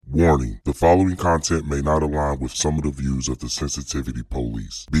Warning, the following content may not align with some of the views of the Sensitivity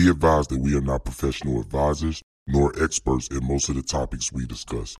Police. Be advised that we are not professional advisors nor experts in most of the topics we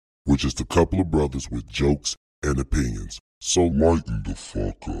discuss. We're just a couple of brothers with jokes and opinions. So lighten the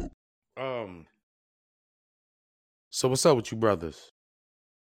fuck up. So what's up with you brothers?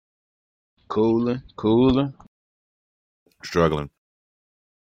 Cooling. Struggling.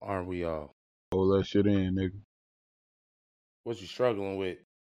 Aren't we all? Hold that shit in, nigga. What you struggling with?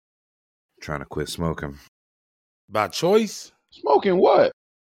 Trying to quit smoking. By choice? Smoking what?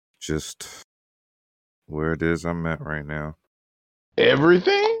 Just where it is I'm at right now.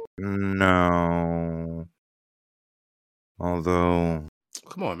 Everything? No. Although,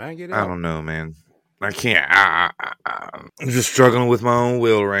 Come on, man, get it I out. don't know, man. I can't. I'm just struggling with my own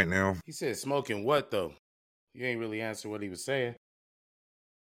will right now. He said smoking what though? You ain't really answer what he was saying.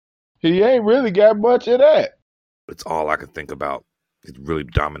 He ain't really got much of that. It's all I can think about. It really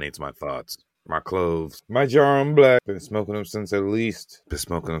dominates my thoughts. My clothes, my jar on black. Been smoking them since at least, I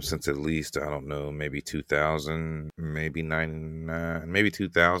don't know, maybe 2000, maybe 99, maybe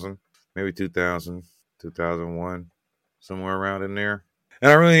 2000, maybe 2000, 2001, somewhere around in there.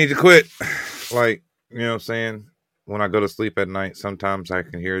 And I really need to quit. Like, you know what I'm saying? When I go to sleep at night, sometimes I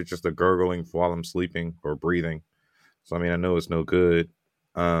can hear just a gurgling while I'm sleeping or breathing. So, I mean, I know it's no good.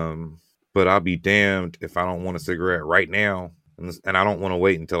 But I'll be damned if I don't want a cigarette right now. And I don't want to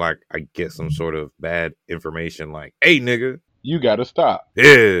wait until I get some sort of bad information like, hey, nigga, You gotta stop.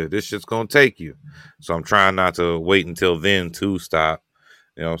 yeah, this shit's going to take you. So I'm trying not to wait until then to stop.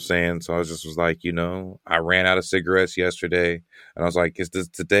 You know what I'm saying? So I was like, I ran out of cigarettes yesterday. And I was like, is this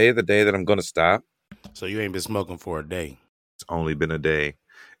today the day that I'm going to stop? So you ain't been smoking for a day. It's only been a day.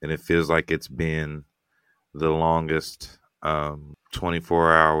 And it feels like it's been the longest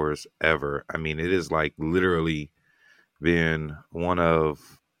 24 hours ever. I mean, it is like literally been one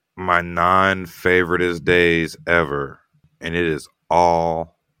of my non-favoritist days ever. And it is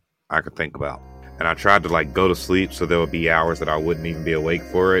all I could think about. And I tried to like go to sleep so there would be hours that I wouldn't even be awake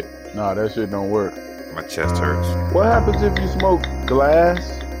for it. Nah, that shit don't work. My chest hurts. What happens if you smoke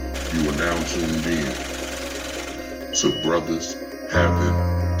glass? You are now tuned in to Brothers Having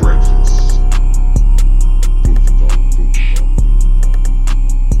Breakfast. Food for thought, food for thought, food for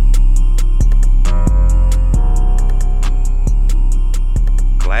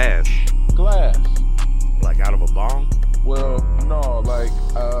thought. Glass. Like out of a bong? Well, no, like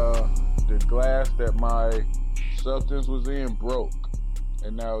the glass that my substance was in broke.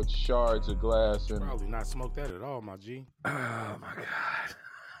 And now it's shards of glass and Probably not smoke that at all, my G. Oh my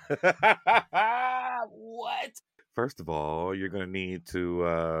God. What? First of all, you're going to need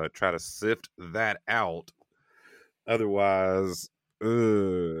to try to sift that out. Otherwise, but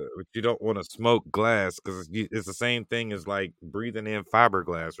you don't want to smoke glass because it's the same thing as like breathing in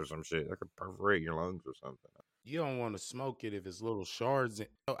fiberglass or some shit. That could perforate your lungs or something. You don't want to smoke it if it's little shards.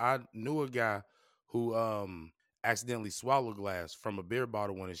 I knew a guy who accidentally swallowed glass from a beer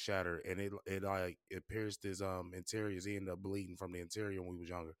bottle when it shattered, and it pierced his interiors. He ended up bleeding from the interior when he was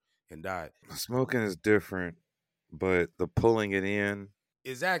younger and died. Smoking is different, but the pulling it in.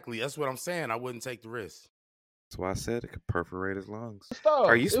 Exactly, that's what I'm saying. I wouldn't take the risk. That's why I said it could perforate his lungs. stuff.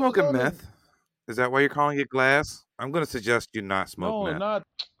 Are you It was smoking only- meth? Is that why you're calling it glass? I'm going to suggest you not smoke No, meth. not.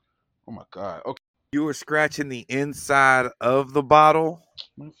 Oh my God. Okay. You were scratching the inside of the bottle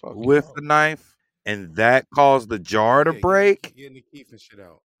Man, fuck with y'all. the knife, and that caused the jar to break? Getting the keef and shit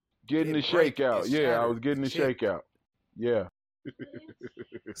out. Getting the It break, shakeout. it Yeah, I shattered, was getting the chip. shakeout. Yeah.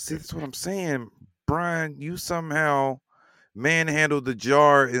 See, that's what I'm saying. Brian, you somehow manhandled the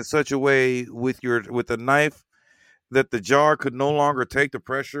jar in such a way with the knife that the jar could no longer take the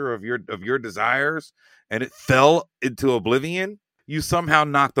pressure of your desires, and it fell into oblivion. You somehow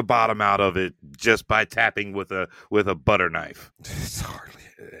knocked the bottom out of it just by tapping with a butter knife. It's hardly.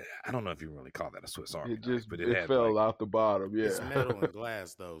 I don't know if you really call that a Swiss Army It knife, just but it fell out the bottom. Yeah. It's metal and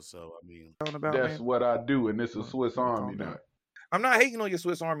glass though, so I mean, That's man. what I do, and it's a Swiss Army Calm down. knife. I'm not hating on your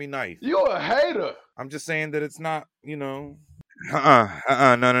Swiss Army knife. You a hater. I'm just saying that it's not, no. No.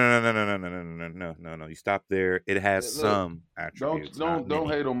 You stop there. It has Look, some attributes. Don't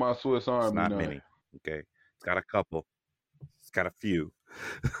hate on my Swiss Army It's not knife. many. Okay, it's got a couple. It's got a few.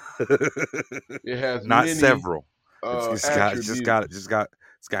 It has not many, several. attributes.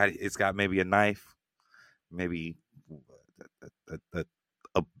 It's got maybe a knife, maybe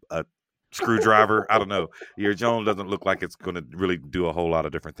a screwdriver. I don't know. Your Jones doesn't look like it's going to really do a whole lot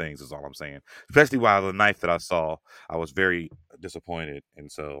of different things, is all I'm saying. Especially while the knife that I saw, I was very disappointed.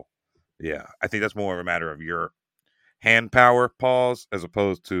 And so, yeah, I think that's more of a matter of your hand power, pause, as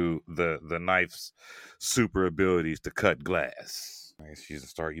opposed to the knife's super abilities to cut glass. I guess you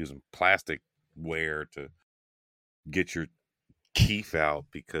start using plastic ware to get your keef out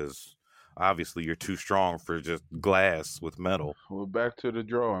because obviously you're too strong for just glass with metal. We're back to the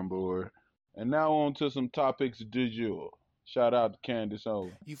drawing board. And now on to some topics du jour. Shout out to Candace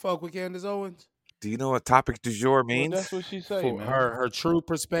Owens. You fuck with Candace Owens Do you know what topic du jour Well, means? that's what she say, for man. her true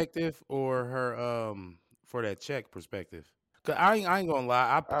perspective or her for that check perspective? Cause I ain't gonna lie,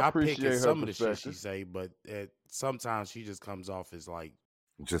 I I pick at appreciate her some of the shit she perspective. say, but sometimes she just comes off as like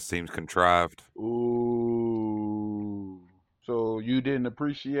It just seems contrived. Ooh. So you didn't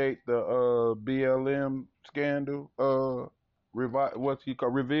appreciate the BLM scandal? What's he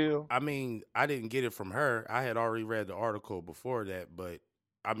called? Reveal? I mean, I didn't get it from her. I had already read the article before that, but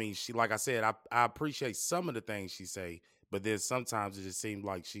I mean, she like I said, I appreciate some of the things she say, but then sometimes it just seems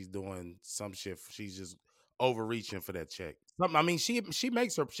like she's doing some shit. She's just overreaching for that check. I mean, she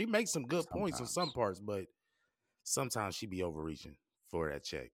makes some good points on some Sometimes. parts, but sometimes she be overreaching for that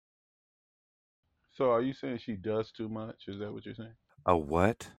check. So are you saying she does too much? Is that what you're saying? A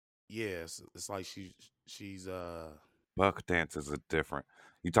what? Yes, it's like she's Buck dances are different.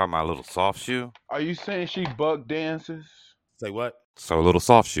 You talking about a little soft shoe? Are you saying she buck dances? say what? So a little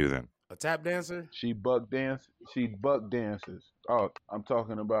soft shoe then. A tap dancer? She buck dance. She buck dances. Oh, I'm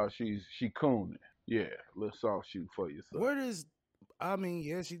talking about she cooning. Yeah, little soft shoe for you, sir. Where does I mean,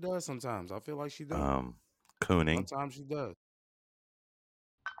 yeah, she does sometimes. I feel like she do. Um, Cooning. Sometimes she does.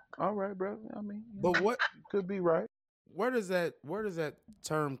 All right, brother. I mean, But what you could be right. where does that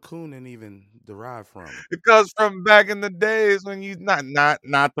term cooning even derive from? It comes from back in the days when you not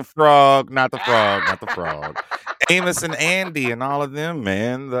the frog, not the frog, not the frog. Amos and Andy and all of them,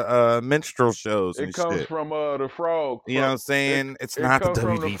 man. The minstrel shows It and comes shit. from the frog. You know what I'm It saying? It's it not the comes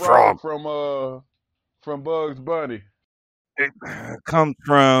from the WD frog frog. from Bugs Bunny. It comes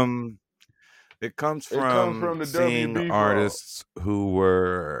from It comes from the seeing WB frog. artists who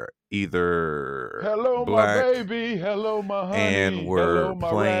were either Hello, my black baby. Hello, my and honey. were Hello, my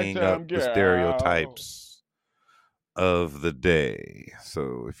playing up ragtime the gal. stereotypes of the day.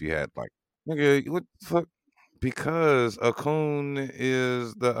 So if you had like, nigga, what the fuck? Because a coon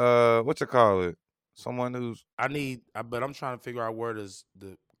is the what you call it? Someone who's But I'm trying to figure out where does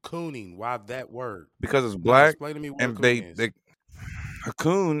the cooning, why that word? because it's Nah, black explain to me what a and coon is. they a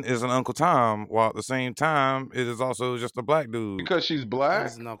coon is an Uncle Tom, while at the same time it is also just a black dude. Because she's What black?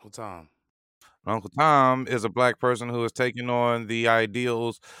 is an Uncle Tom? Uncle Tom is a black person who is taking on the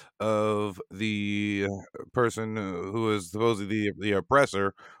ideals of the person who is supposedly the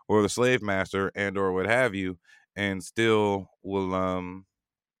oppressor or the slave master and or what have you, and still will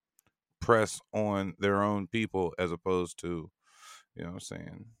press on their own people as opposed to, you know what I'm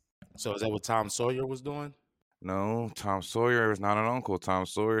saying? So is that what Tom Sawyer was doing? No, Tom Sawyer is not an uncle. Tom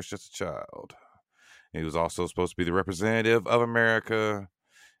Sawyer is just a child. He was also supposed to be the representative of America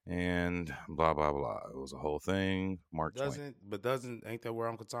and blah blah blah. It was a whole thing. Mark Twain. Ain't that where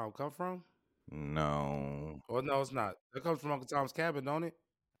Uncle Tom come from? No, Well, no, it's not. That comes from Uncle Tom's Cabin, don't it?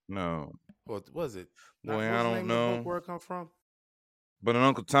 no. What was it? Not Boy, what I was the don't name of the book know. where it come from? But an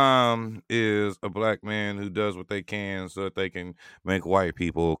Uncle Tom is a black man who does what they can so that they can make white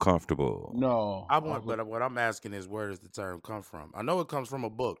people comfortable. No. But what I'm asking is where does the term come from? I know it comes from a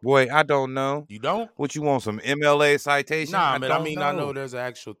book. Boy, I don't know. You don't? What you want, some MLA citation? Nah, I but I don't mean I know know. there's an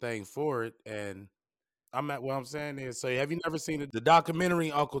actual thing for it, and what I'm saying is, so have you never seen the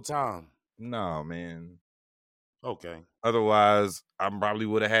documentary Uncle Tom? No, man. Okay. Otherwise, I probably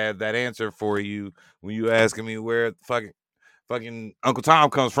would have had that answer for you when you asking me where fucking Uncle Tom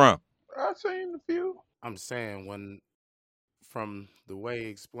comes from. I've seen a few. I'm saying from the way it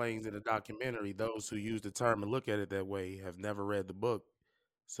explains in the documentary, those who use the term and look at it that way have never read the book,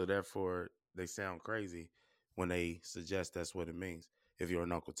 so therefore they sound crazy when they suggest that's what it means. If you're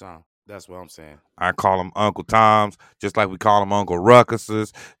an Uncle Tom, that's what I'm saying. I call them Uncle Toms, just like we call them Uncle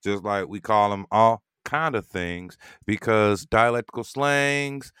Ruckuses, just like we call them all kind of things, because dialectical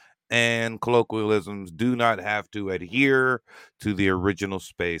slangs and colloquialisms do not have to adhere to the original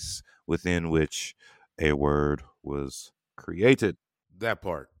space within which a word was created. That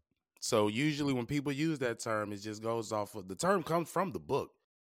part. So usually when people use that term, it just goes off of the term comes from the book.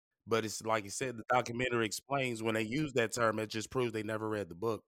 But it's like you said, the documentary explains when they use that term, it just proves they never read the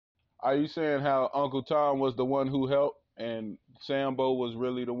book. Are you saying how Uncle Tom was the one who helped and Sambo was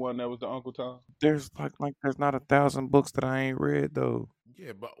really the one that was the Uncle Tom? There's there's not 1,000 books that I ain't read though.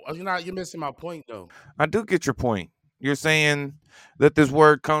 Yeah, but you're missing my point though. I do get your point. You're saying that this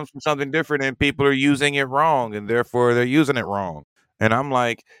word comes from something different and people are using it wrong and therefore they're using it wrong. And I'm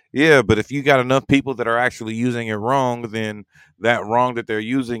like, yeah, but if you got enough people that are actually using it wrong, then that wrong that they're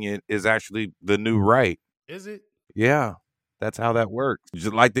using it is actually the new right. Is it? Yeah. That's how that works.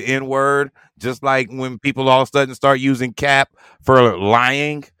 Just like the N word, just like when people all of a sudden start using cap for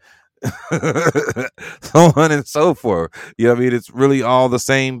lying, so on and so forth. You know what I mean? It's really all the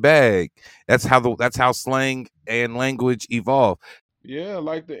same bag. That's how slang and language evolve. Yeah,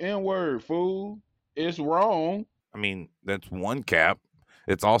 like the N word, fool. It's wrong. I mean, that's one cap.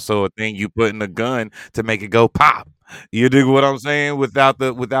 It's also a thing you put in a gun to make it go pop. You dig what I'm saying? Without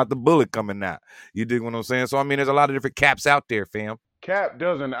the bullet coming out. You dig what I'm saying? So I mean, there's a lot of different caps out there, fam. Cap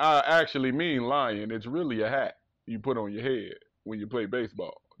doesn't actually mean lion. It's really a hat you put on your head when you play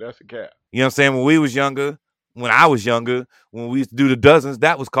baseball. That's a cap. You know what I'm saying? When I was younger, when we used to do the dozens,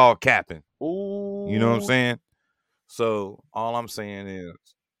 that was called capping. You know what I'm Ooh, saying? So all I'm saying is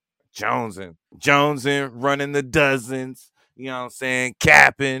Jonesing, running the dozens. You know what I'm saying?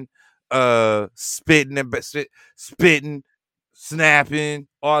 Capping, spitting spitting, snapping,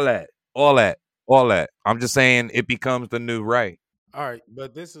 all that. I'm just saying it becomes the new right. All right,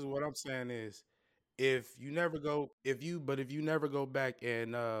 but this is what I'm saying is if you never go back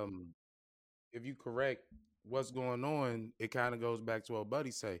and if you correct what's going on, it kind of goes back to what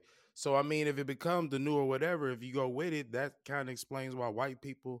Buddy say. So I mean, if it becomes the new or whatever, if you go with it, that kind of explains why white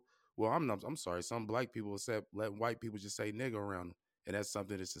people. Well, I'm sorry. Some black people accept letting white people just say nigga around them, and that's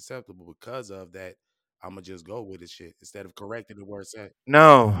something that's acceptable because of that. I'm gonna just go with the shit instead of correcting the word at.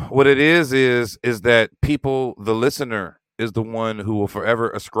 No, what it is that people, the listener, is the one who will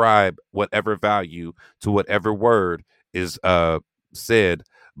forever ascribe whatever value to whatever word is said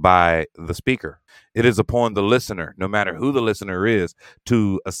by the speaker. It is upon the listener, no matter who the listener is,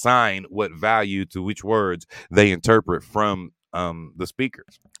 to assign what value to which words they interpret from the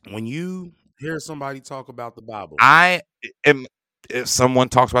speakers. When you hear somebody talk about the Bible, I am. If someone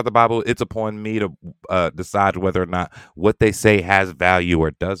talks about the Bible, it's upon me to decide whether or not what they say has value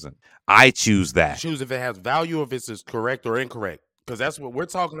or doesn't. I choose you that. choose if it has value or if it's just correct or incorrect. Because that's what we're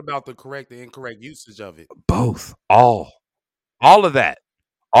talking about, the correct and incorrect usage of it. Both, all of that,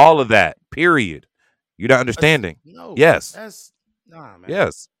 all of that. Period. You're not understanding. No, Yes, that's nah, man.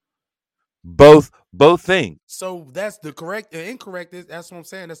 yes. Both things. So that's the correct and incorrect. That's what I'm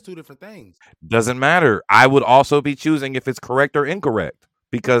saying. That's two different things. Doesn't matter. I would also be choosing if it's correct or incorrect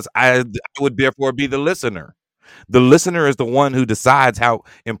because I would therefore be the listener. The listener is the one who decides how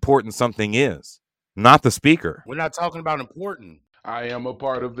important something is, not the speaker. We're not talking about important. I am a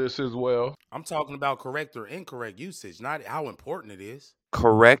part of this as well. I'm talking about correct or incorrect usage, not how important it is.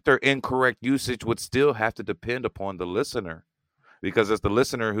 Correct or incorrect usage would still have to depend upon the listener because it's the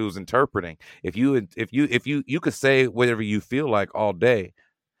listener who's interpreting. If you could say whatever you feel like all day,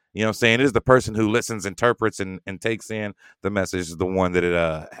 you know what I'm saying? It is the person who listens, interprets, and takes in the message is the one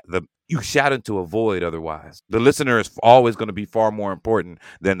that you shout into a void otherwise. The listener is always going to be far more important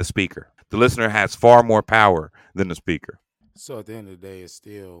than the speaker. The listener has far more power than the speaker. So at the end of the day, it's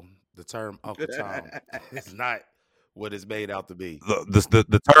still the term Uncle Tom. It's not what it's made out to be.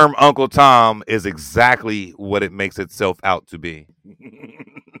 The term Uncle Tom is exactly what it makes itself out to be.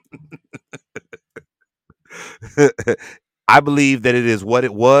 I believe that it is what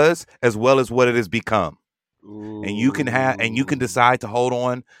it was as well as what it has become. And you can Ooh. decide to hold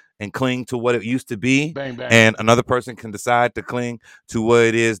on and cling to what it used to be, Bang bang. and another person can decide to cling to what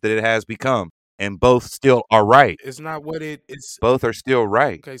it is that it has become. And both still are right. It's not what it is. Both are still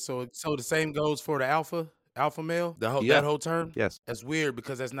right. Okay, so the same goes for the alpha male. Yeah. That whole term. Yes. That's weird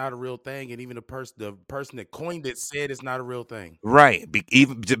because that's not a real thing, and even the person that coined it said it's not a real thing. Right.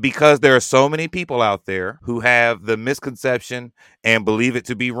 Because there are so many people out there who have the misconception and believe it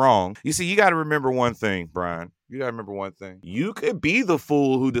to be wrong. You see, you got to remember one thing, Brian. You got to remember one thing. You could be the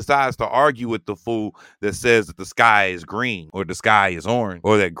fool who decides to argue with the fool that says that the sky is green or the sky is orange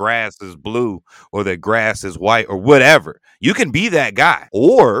or that grass is blue or that grass is white or whatever. You can be that guy.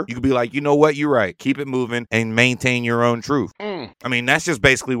 Or you could be like, you know what? You're right. Keep it moving and maintain your own truth. I mean, that's just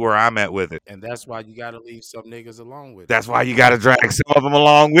basically where I'm at with it. And that's why you got to leave some niggas alone with it. That's why you got to drag some of them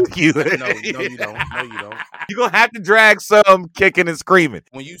along with you. No, you don't. No, you don't. You're going to have to drag some kicking and screaming.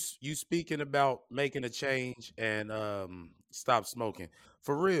 When you speaking about making a change and stop smoking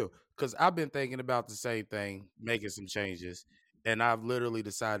for real, because I've been thinking about the same thing, making some changes, and I've literally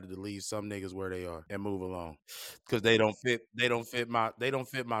decided to leave some niggas where they are and move along because they don't fit my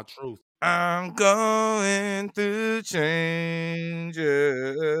truth. I'm going through changes.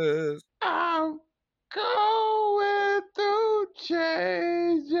 I'm going through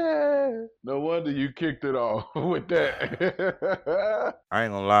change it. No wonder you kicked it off with that. I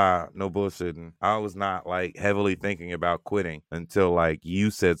ain't gonna lie, no bullshitting. I was not like heavily thinking about quitting until like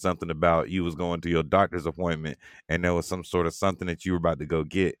you said something about you was going to your doctor's appointment and there was some sort of something that you were about to go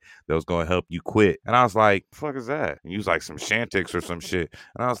get that was gonna help you quit. And I was like, the fuck is that? And you was like some Shantix or some shit.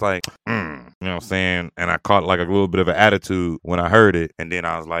 And I was like, you know what I'm saying? And I caught like a little bit of an attitude when I heard it. And then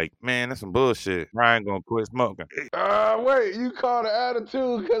I was like, man, that's some bullshit. Brian gonna quit smoking. Wait, you called an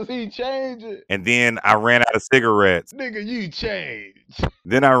attitude because he changed it? And then I ran out of cigarettes. Nigga, you changed.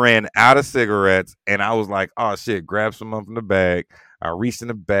 Then I ran out of cigarettes and I was like, oh shit, grab some up from the bag. I reached in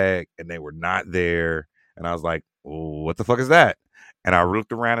the bag and they were not there. And I was like, what the fuck is that? And I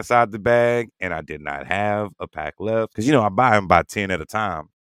looked around inside the bag and I did not have a pack left. Cause I buy them by 10 at a time.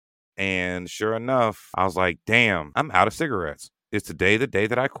 And sure enough, I was like, damn, I'm out of cigarettes. Is today the day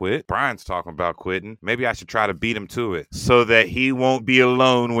that I quit? Brian's talking about quitting. Maybe I should try to beat him to it so that he won't be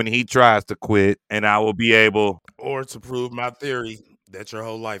alone when he tries to quit and I will be able. Or to prove my theory that your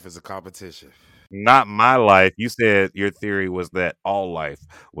whole life is a competition. Not my life. You said your theory was that all life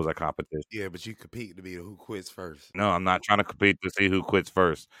was a competition. Yeah, but you compete to be who quits first. No, I'm not trying to compete to see who quits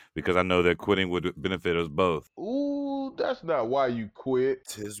first because I know that quitting would benefit us both. Ooh, that's not why you quit.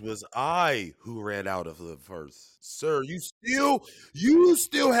 'Tis was I who ran out of the first. Sir, you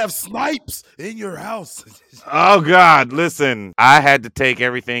still have snipes in your house. Oh God, listen. I had to take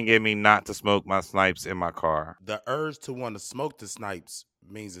everything in me not to smoke my snipes in my car. The urge to want to smoke the snipes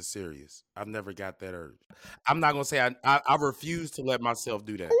means it's serious. I've never got that urge. I'm not gonna say I refuse to let myself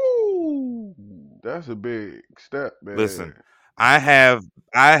do that. Ooh, that's a big step, man. Listen,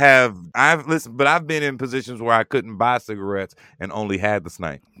 listen, but I've been in positions where I couldn't buy cigarettes and only had the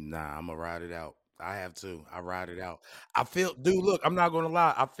snipe. Nah, I'm gonna ride it out. I have to. I ride it out. I feel, dude. Look, I'm not gonna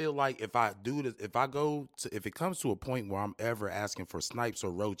lie. I feel like if I do this, if it comes to a point where I'm ever asking for snipes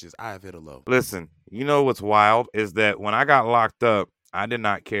or roaches, I have hit a low. Listen, you know what's wild is that when I got locked up, I did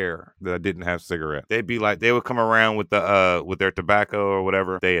not care that I didn't have cigarettes. They'd be like, they would come around with with their tobacco or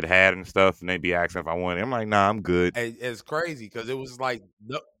whatever they had and stuff, and they'd be asking if I wanted it. I'm like, nah, I'm good. And it's crazy because it was like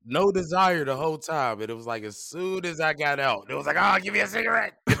no desire the whole time, and it was like as soon as I got out, it was like, oh, give me a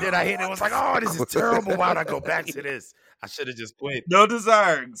cigarette, and then I hit it. It was like, oh, this is terrible. Why'd I go back to this? I should have just quit. No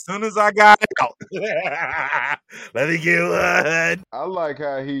desire. As soon as I got out, let me get one. I like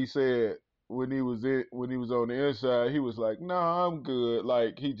how he said when he was on the inside, he was like, "Nah, I'm good."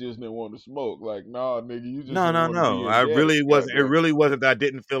 Like he just didn't want to smoke. Like, nah, nigga, you just didn't want to be No. in I debt. really wasn't. It Goddamn. really wasn't that I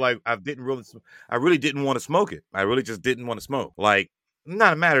didn't feel like I really didn't want to smoke it. I really just didn't want to smoke. Like,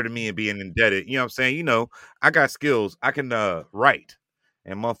 not a matter to me and being indebted. You know what I'm saying? I got skills. I can write.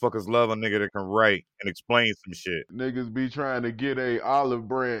 And motherfuckers love a nigga that can write and explain some shit. Niggas be trying to get a olive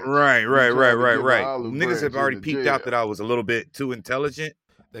branch. Right. Be trying to get an olive Niggas have branch already in the peeped out jail. that I was a little bit too intelligent.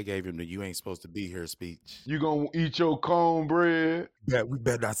 They gave him the "you ain't supposed to be here" speech. You gonna eat your cornbread? We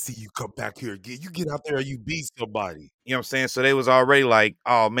better not see you come back here again. You get out there and you beat somebody. You know what I'm saying? So they was already like,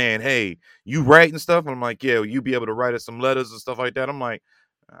 oh man, hey, you writing stuff? And I'm like, yeah, will you be able to write us some letters and stuff like that? I'm like,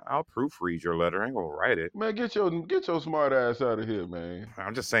 I'll proofread your letter. I ain't gonna write it. Man, get your smart ass out of here, man.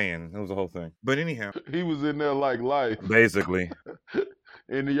 I'm just saying, it was the whole thing. But anyhow, He was in there like life. basically.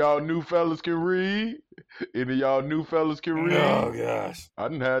 Any of y'all new fellas can read? Any of y'all new fellas can read? Oh gosh. I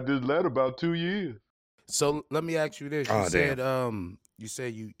done had this letter about 2 years. So let me ask you this: Oh, you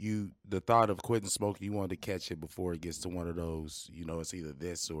said you the thought of quitting smoking, you wanted to catch it before it gets to one of those, it's either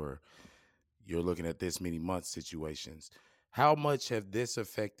this or you're looking at this many months situations. How much have this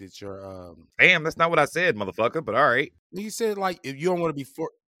affected your Damn, that's not what I said, motherfucker. But all right. You said like if you don't want to be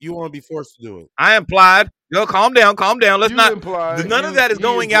you want to be forced to do it. I implied. Yo, calm down. Let's You not. implied, None of you- that is he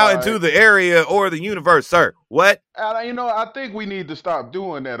going out implied. into the area or the universe, sir. What? And I think we need to stop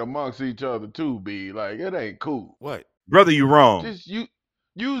doing that amongst each other too, B. Like, it ain't cool. What? Brother, you wrong. Just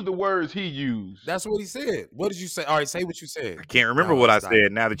use the words he used. That's what he said. What did you say? All right, say what you said. I can't remember No, what I it's not.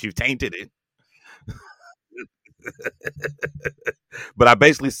 said now that you've tainted it. But I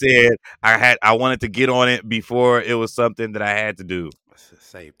basically said I wanted to get on it before it was something that I had to do. It's the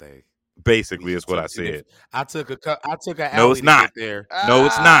same thing. Basically, We is what I took it said. I took an No, alley it's to not. get there. No,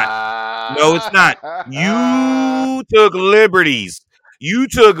 it's not. No, it's not. You took liberties. You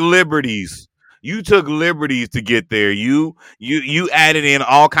took liberties. You took liberties to get there. You added in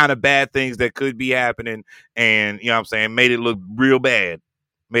all kind of bad things that could be happening, and you know what I'm saying, made it look real bad.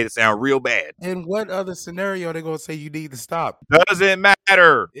 Made it sound real bad. In what other scenario are they gonna say you need to stop? Doesn't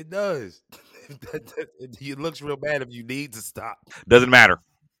matter. It does. It looks real bad if you need to stop. Doesn't matter.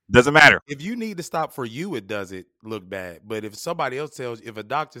 Doesn't matter. If you need to stop for you, it doesn't look bad. But if somebody else if a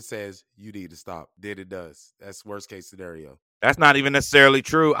doctor says you need to stop, then it does. That's worst case scenario. That's not even necessarily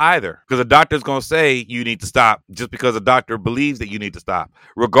true either, because a doctor's going to say you need to stop just because a doctor believes that you need to stop,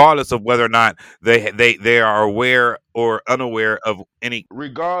 regardless of whether or not they are aware or unaware of any.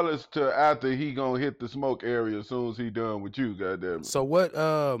 Regardless to after he gonna hit the smoke area as soon as he done with you, goddamn it. So what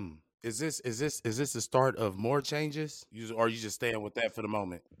is this the start of more changes? Or are you just staying with that for the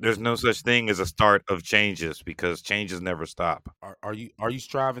moment? There's no such thing as a start of changes because changes never stop. Are you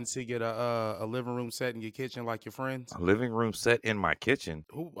striving to get a living room set in your kitchen like your friends? A living room set in my kitchen.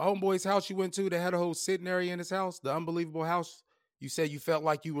 Who homeboy's house you went to that had a whole sitting area in his house? The unbelievable house. You said you felt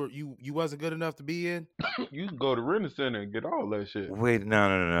like you wasn't good enough to be in. You can go to Rent Center and get all that shit. Wait, no.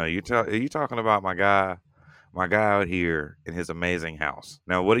 Are you talking about my guy? My guy out here in his amazing house.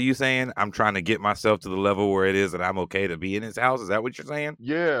 Now, what are you saying? I'm trying to get myself to the level where it is that I'm okay to be in his house. Is that what you're saying?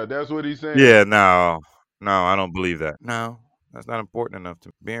 Yeah, that's what he's saying. Yeah, no, I don't believe that. No, that's not important enough to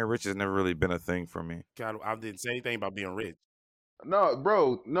me. Being rich has never really been a thing for me. God, I didn't say anything about being rich. No,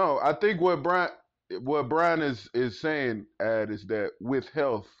 bro, no. I think what Brian is saying, is that with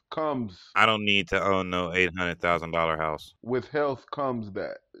health comes I don't need to own no $800,000 house.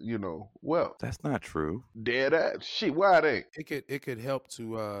 that, wealth. That's not true. Dead ass. Shit, why it ain't? It could help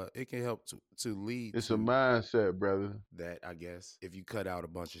to lead It's to a mindset, brother. that, I guess, if you cut out a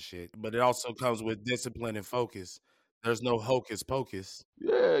bunch of shit. But it also comes with discipline and focus. There's no hocus pocus.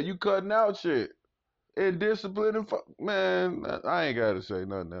 Yeah, you cutting out shit. And discipline and man, I ain't gotta say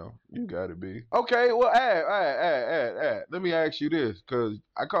nothing now. You gotta be. Okay, well, add. Let me ask you this, cause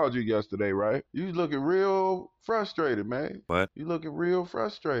I called you yesterday, right? You looking real frustrated, man. What? You looking real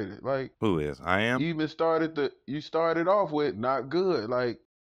frustrated. Like Who is? I am? you started off with not good. Like,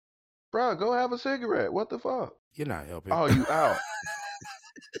 bro, go have a cigarette. What the fuck? You're not helping. Oh, you out.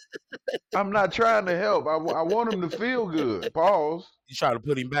 I'm not trying to help. I want him to feel good. Pause. You try to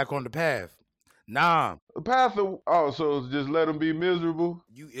put him back on the path. Nah, The path of, so just let him be miserable.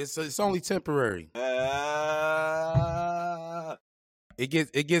 it's only temporary. It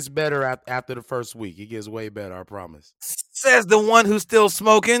gets better after the first week. It gets way better, I promise. Says the one who's still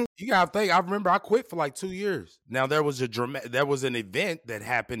smoking. You gotta think. I remember I quit for like 2 years. Now there was an event that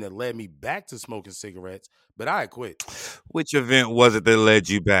happened that led me back to smoking cigarettes, but I had quit. Which event was it that led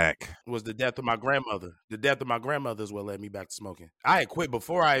you back? It was the death of my grandmother. The death of my grandmother is what led me back to smoking. I had quit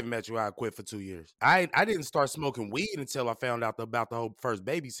before I even met you. I had quit for 2 years. I didn't start smoking weed until I found out about the whole first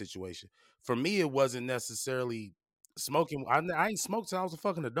baby situation. For me, it wasn't necessarily smoking. I ain't smoked till I was a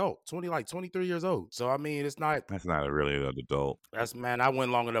fucking adult, 23 years old. So I mean, it's not. That's not a really an adult. Man, I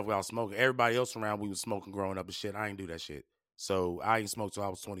went long enough without smoking. Everybody else around, we was smoking growing up and shit. I ain't do that shit. So I ain't smoked till I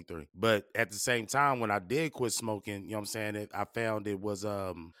was 23. But at the same time, when I did quit smoking, you know what I'm saying, I found it was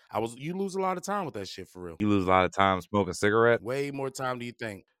you lose a lot of time with that shit for real. You lose a lot of time smoking cigarettes. Way more time do you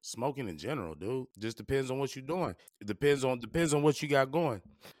think? Smoking in general, dude. Just depends on what you're doing. It depends on what you got going.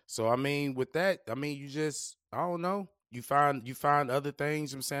 So I mean, with that, I mean you just, I don't know. You find other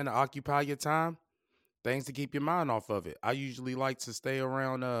things, you know what I'm saying, to occupy your time. Things to keep your mind off of it. I usually like to stay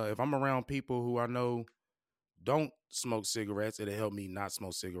around if I'm around people who I know don't smoke cigarettes, it'll help me not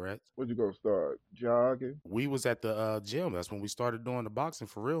smoke cigarettes. What you gonna start jogging? We was at the gym. That's when we started doing the boxing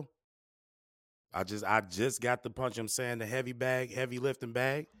for real. I just got the punch, I'm saying, the heavy lifting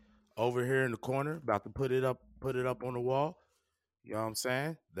bag over here in the corner, about to put it up on the wall. You know what I'm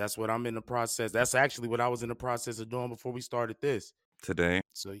saying? That's what I'm in the process. That's actually what I was in the process of doing before we started this. Today.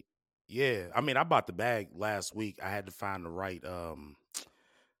 So yeah, I mean, I bought the bag last week. I had to find the right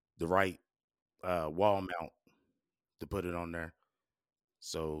wall mount to put it on there.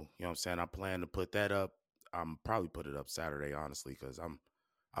 So, you know what I'm saying? I plan to put that up. I'm probably put it up Saturday, honestly, because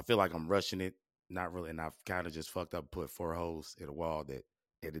I feel like I'm rushing it. Not really, and I've kind of just fucked up, put 4 holes in a wall that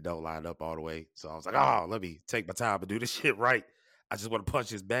it don't line up all the way. So I was like, oh, let me take my time and do this shit right. I just want to punch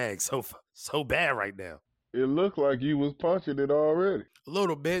his bag so bad right now. It looked like you was punching it already. A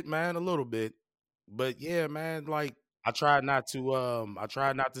little bit, man, a little bit. But yeah, man, like I tried not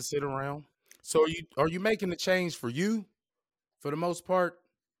to sit around. So are you making the change for you for the most part?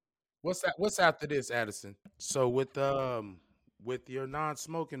 What's after this, Addison? So with your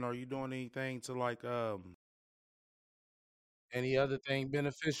non-smoking, are you doing anything to like any other thing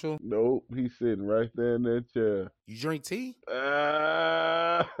beneficial? Nope, he's sitting right there in that chair. You drink tea?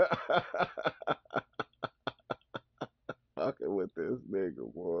 Fucking with this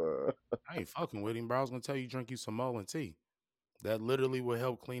nigga, boy. I ain't fucking with him, bro. I was gonna tell you drink you some Mo and tea. That literally will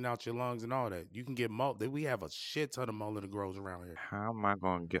help clean out your lungs and all that. You can get mullet. We have a shit ton of mullet that grows around here. How am I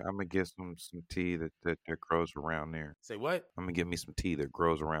gonna get? I'm gonna get some tea that grows around there. Say what? I'm gonna get me some tea that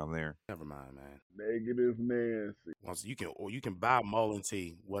grows around there. Never mind, man. Negative Nancy. Once you can buy mullein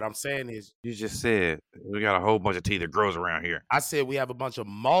tea. What I'm saying is, You just said we got a whole bunch of tea that grows around here. I said we have a bunch of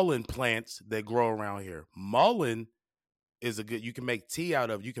mullein plants that grow around here. Mullein is a good. You can make tea out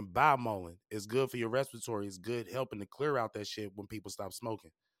of. You can buy mullein. It's good for your respiratory. It's good helping to clear out that shit when people stop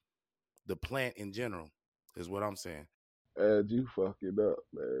smoking. The plant in general is what I'm saying. And you fucking up,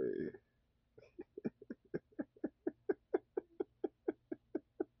 man.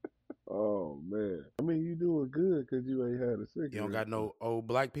 Oh man. I mean, you doing good because you ain't had a cigarette. You don't got no old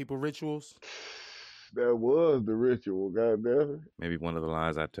black people rituals? That was the ritual, goddamn it. Maybe one of the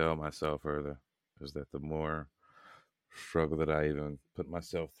lies I tell myself further is that the more struggle that I even put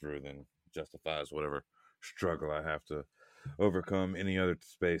myself through, then justifies whatever struggle I have to overcome any other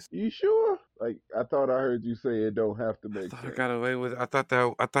space. You sure? Like, I thought I heard you say it don't have to I make thought I sense. got away with. I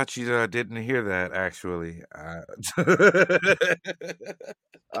thought you didn't hear that. Actually, I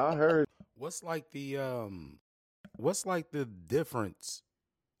heard. What's like the difference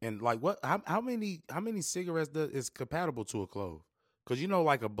in like how many cigarettes is compatible to a clove? Because you know,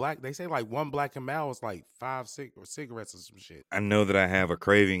 like a black, they say like one black and Mal is like 5 cigarettes or some shit. I know that I have a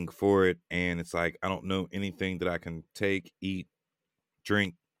craving for it, and it's like I don't know anything that I can take, eat,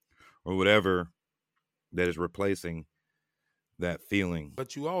 drink, or whatever that is replacing that feeling.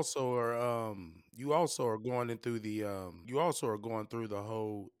 But you also are going through the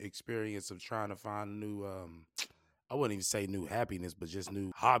whole experience of trying to find new I wouldn't even say new happiness, but just new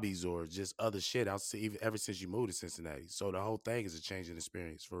hobbies or just other shit. Ever since you moved to Cincinnati, so the whole thing is a changing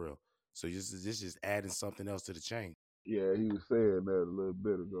experience for real. So this just adding something else to the chain. Yeah, he was saying that a little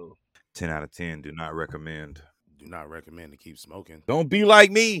bit ago. 10 out of 10. Do not recommend. Do not recommend to keep smoking. Don't be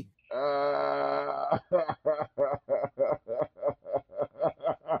like me. Hell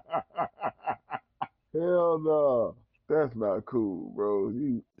no. That's not cool, bro.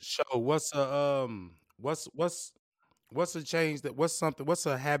 So what's a change what's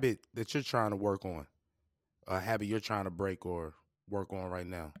a habit that you're trying to work on? A habit you're trying to break or work on right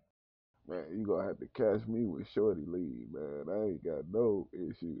now? Man, you gonna have to catch me with Shorty Lee, man. I ain't got no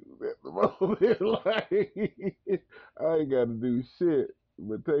issues at the moment. Like, I ain't got to do shit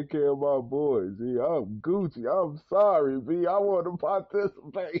but take care of my boys. G, I'm Gucci. I'm sorry, B. I want to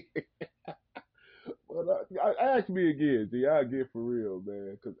participate. But ask me again, G. I get for real,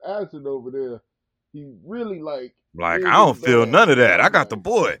 man. Because Ashton over there, he really like I don't feel none of that. I got the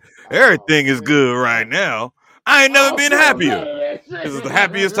boy. Everything is good right now. I ain't never been happier. This is the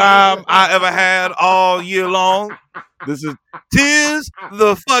happiest time I ever had all year long. This is 'tis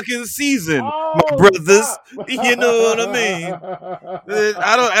the fucking season, my brothers. You know what I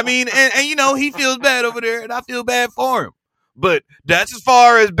mean? And you know, he feels bad over there, and I feel bad for him. But that's as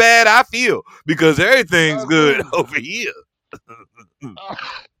far as bad I feel, because everything's good over here.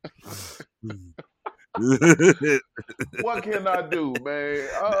 What can I do, man?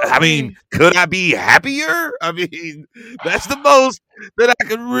 I mean, could I be happier? I mean, that's the most that I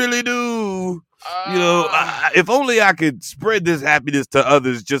could really do. You know, if only I could spread this happiness to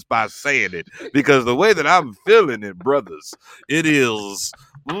others just by saying it. Because the way that I'm feeling it, brothers, it is.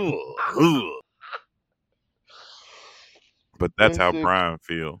 But that's how Brian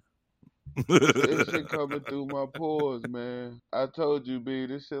feel. This shit coming through my pores, man. I told you, B,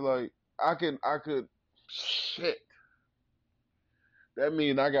 this shit like I could shit. That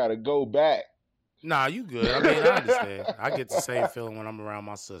mean I gotta go back. Nah, you good. I mean, I understand. I get the same feeling when I'm around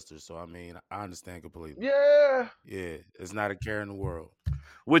my sisters. So I mean, I understand completely. Yeah. Yeah. It's not a care in the world.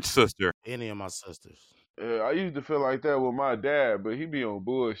 Which sister? Any of my sisters. I used to feel like that with my dad, but he be on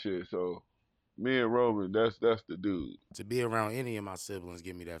bullshit, so me and Roman, that's the dude. To be around any of my siblings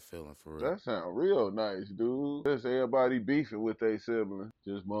give me that feeling for real. That sound real nice, dude. Just everybody beefing with their siblings.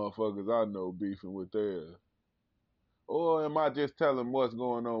 Just motherfuckers I know beefing with theirs. Or am I just telling what's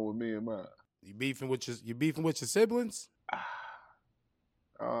going on with me and mine? You beefing with your siblings? I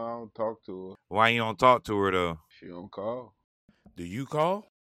don't talk to her. Why you don't talk to her though? She don't call. Do you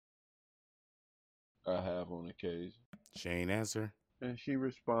call? I have on occasion. She ain't answer. And she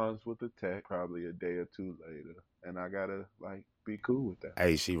responds with a text probably a day or two later. And I gotta like be cool with that.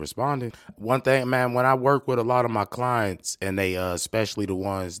 Hey, she responded. One thing, man, when I work with a lot of my clients and they especially the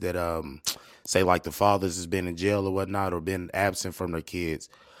ones that say like the fathers has been in jail or whatnot or been absent from their kids,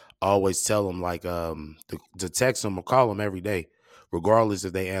 I always tell them like to text them or call them every day, regardless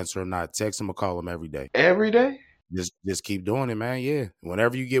if they answer or not. Text them or call them every day. Every day? Just keep doing it, man. Yeah.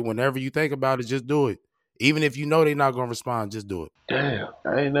 Whenever you think about it, just do it. Even if you know they're not gonna respond, just do it. Damn,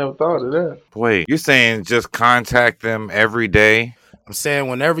 I ain't never thought of that. Wait, you're saying just contact them every day? I'm saying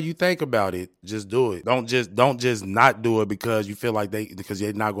whenever you think about it, just do it. Don't just not do it because you feel like because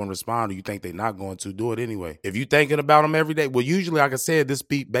they're not going to respond or you think they're not going to do it anyway. If you thinking about them every day, well, usually, like I said, this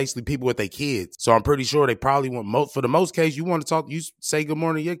be basically people with their kids. So I'm pretty sure they probably want for the most case, you want to talk. You say good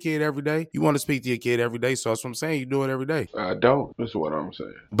morning to your kid every day. You want to speak to your kid every day. So that's what I'm saying. You do it every day. I don't. That's what I'm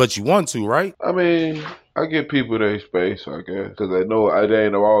saying. But you want to, right? I mean, I give people their space, I guess, because I know it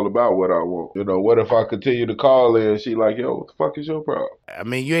ain't all about what I want. You know, what if I continue to call her and she like, yo, what the fuck is your problem? I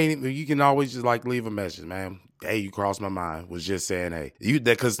mean, you can always just like leave a message, man. Hey, you crossed my mind. Was just saying, hey,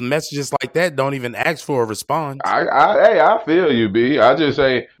 because messages like that don't even ask for a response. I feel you, B. I just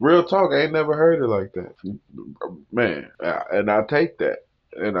say, real talk, I ain't never heard it like that, man. And I take that,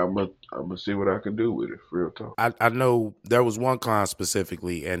 and I'm gonna see what I can do with it. Real talk. I know there was one client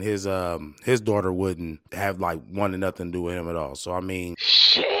specifically, and his daughter wouldn't have like wanted nothing to do with him at all. So I mean,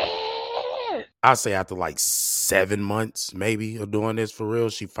 Shit. I say after like 7 months maybe of doing this for real,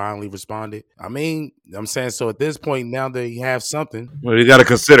 she finally responded. I mean, I'm saying, so at this point now that you have something, Well, you got to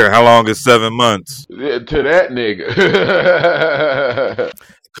consider how long is 7 months. Yeah, to that nigga.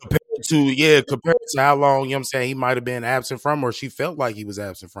 compared to how long, you know what I'm saying, he might have been absent from her, or she felt like he was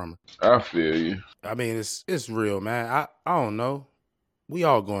absent from her. I feel you. I mean, it's real, man. I don't know. We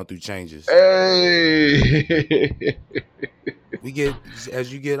all going through changes. Hey. We get,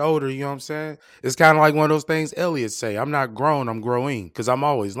 as you get older, you know what I'm saying? It's kind of like one of those things Elliot say, I'm not grown, I'm growing, because I'm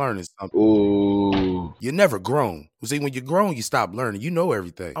always learning something. Ooh. You're never grown. See, when you're grown, you stop learning. You know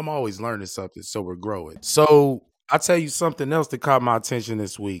everything. I'm always learning something, so we're growing. So I'll tell you something else that caught my attention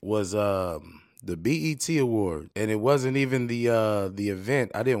this week was the BET Award. And it wasn't even the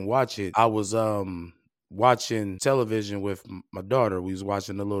event. I didn't watch it. I was watching television with my daughter. We was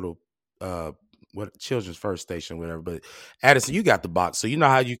watching the little children's first station, whatever. But Addison, you got the box, so you know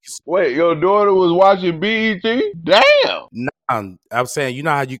how you can. Wait, your daughter was watching BET? Damn. I'm saying, you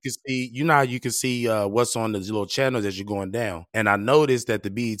know how you can see what's on the little channels as you're going down. And I noticed that the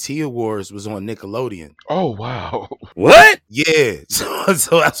BET Awards was on Nickelodeon. Oh wow. What? Yeah.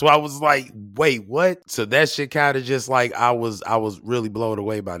 So that's why I was like, wait, what? So that shit kind of just like I was really blown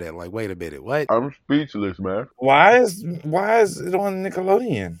away by that. Like, wait a minute, what? I'm speechless, man. Why is it on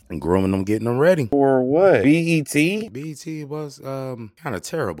Nickelodeon? And grooming them, getting them ready. For what? BET? BET was kind of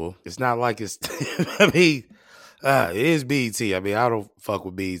terrible. It's not like it's I mean, it is BET. I mean, I don't fuck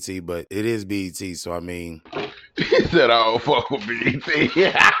with BET, but it is BET. So I mean, He said I don't fuck with BET.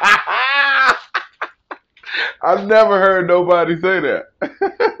 I've never heard nobody say that.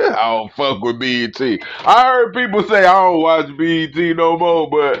 I don't fuck with BET. I heard people say I don't watch BET no more,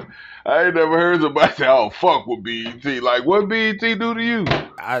 but I ain't never heard somebody say I don't fuck with BET. Like, what BET do to you?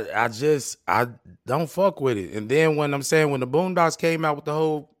 I don't fuck with it. And then when the Boondocks came out with the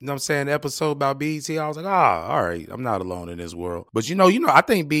whole, you know what I'm saying, episode about BET, I was like, all right, I'm not alone in this world. But you know, I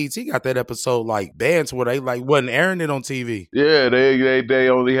think BET got that episode like banned to where they like wasn't airing it on TV. Yeah, they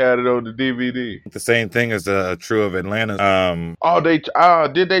only had it on the DVD. The same thing is true of Atlanta.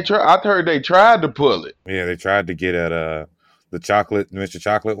 Did they try? I heard they tried to pull it. Yeah, they tried to get at the Mr.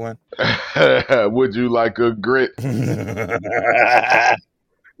 Chocolate one. Would you like a grit?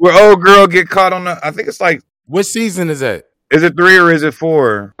 Where old girl get caught on I think it's like, What season is that? is it 3 or is it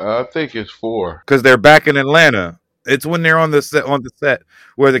 4? I think it's 4. Because they're back in Atlanta. It's when they're on the set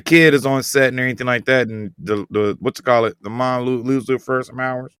where the kid is on set and everything like that, and the what's it call it? The mom lose her first some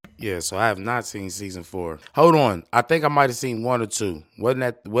hours. Yeah, so I have not seen season 4. Hold on, I think I might have seen 1 or 2. Wasn't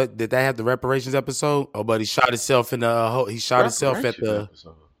that what did that have the reparations episode? Oh, but he shot himself in the he shot himself at the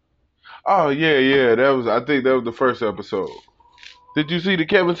episode. Oh yeah. I think that was the first episode. Did you see the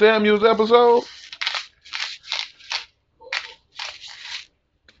Kevin Samuels episode?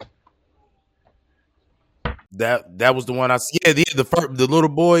 That was the one I see. Yeah, the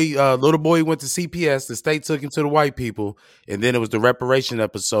little boy went to CPS. The state took him to the white people, and then it was the reparation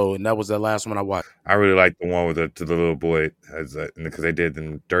episode, and that was the last one I watched. I really like the one with the little boy, because they did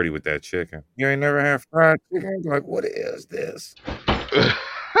them dirty with that chicken. You ain't never had fried chicken? Like, what is this?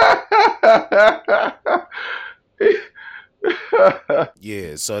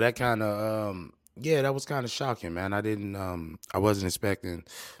 Yeah, so that kind of that was kind of shocking, man. I wasn't expecting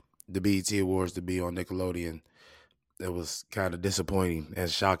the BET Awards to be on Nickelodeon. It was kind of disappointing and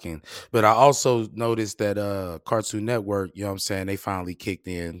shocking. But I also noticed that Cartoon Network, you know what I'm saying, they finally kicked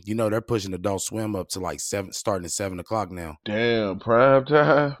in. You know, they're pushing Adult Swim up to like starting at 7 o'clock now. Damn, prime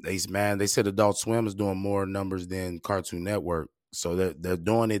time. They said Adult Swim is doing more numbers than Cartoon Network. So they're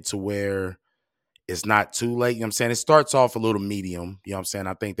doing it to where it's not too late. You know what I'm saying? It starts off a little medium. You know what I'm saying?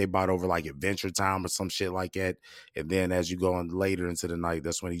 I think they bought over like Adventure Time or some shit like that. And then as you go on later into the night,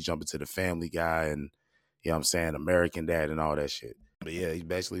 that's when he jump into the Family Guy and, you know what I'm saying, American Dad and all that shit. But yeah, he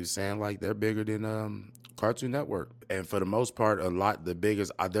basically was saying like they're bigger than Cartoon Network. And for the most part, their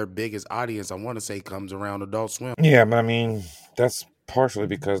biggest audience, I want to say, comes around Adult Swim. Yeah, but I mean, that's partially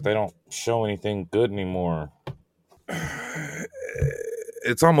because they don't show anything good anymore.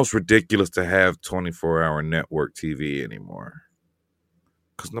 It's almost ridiculous to have 24-hour network TV anymore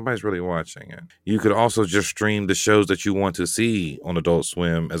because nobody's really watching it. You could also just stream the shows that you want to see on Adult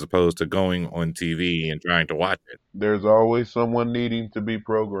Swim as opposed to going on TV and trying to watch it. There's always someone needing to be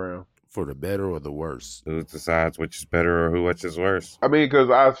programmed. For the better or the worse. Who decides which is better or which is worse? I mean, because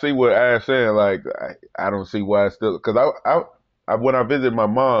I see what Ash saying. Like, I don't see why it's still. Because when I visit my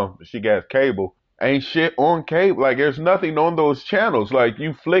mom, she got cable. Ain't shit on cable. Like, there's nothing on those channels. Like,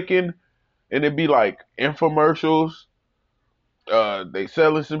 you flicking, and it'd be like infomercials. They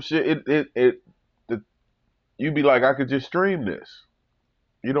selling some shit. You'd be like, I could just stream this.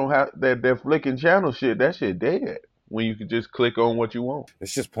 You don't have that flicking channel shit. That shit dead. When you can just click on what you want.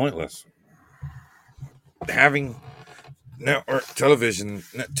 It's just pointless. Having network television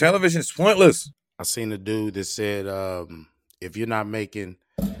is pointless. I seen a dude that said, if you're not making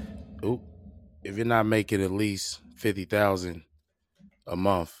at least $50,000 a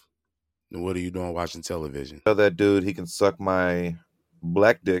month, then what are you doing watching television? Tell that dude he can suck my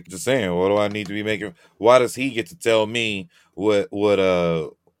black dick. Just saying, what do I need to be making? Why does he get to tell me what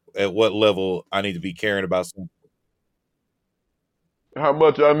at what level I need to be caring about something? How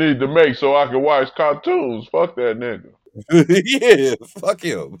much I need to make so I can watch cartoons? Fuck that nigga. Yeah, fuck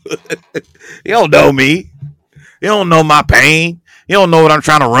him. He don't know me. He don't know my pain. He don't know what I'm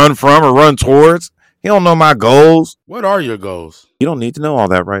trying to run from or run towards. He don't know my goals. What are your goals? You don't need to know all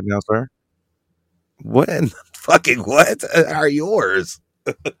that right now, sir. What? Fucking what are yours?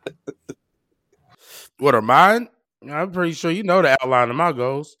 What are mine? I'm pretty sure you know the outline of my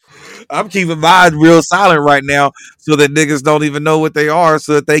goals. I'm keeping mine real silent right now so that niggas don't even know what they are,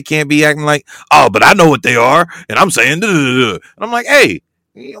 so that they can't be acting like, oh, but I know what they are, and I'm saying, and I'm like, hey,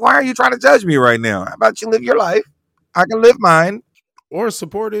 why are you trying to judge me right now? How about you live your life? I can live mine. Or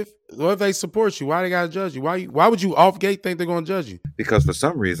supportive. Or if they support you, why they gotta judge you? Why would you off gate think they're gonna judge you? Because for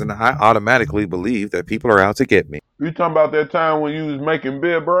some reason, I automatically believe that people are out to get me. You talking about that time when you was making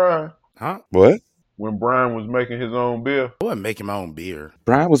beer, Brian? Huh? What? When Brian was making his own beer? I wasn't making my own beer.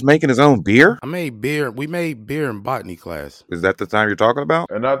 Brian was making his own beer? I made beer. We made beer in botany class. Is that the time you're talking about?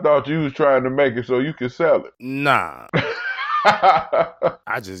 And I thought you was trying to make it so you could sell it. Nah.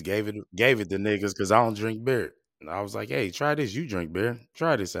 I just gave it to niggas because I don't drink beer. And I was like, hey, try this. You drink beer.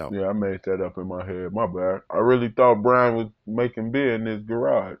 Try this out. Yeah, I made that up in my head. My bad. I really thought Brian was making beer in his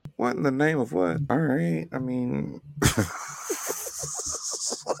garage. What in the name of what? All right. I mean, what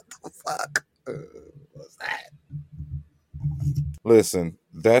the fuck? What's that? Listen,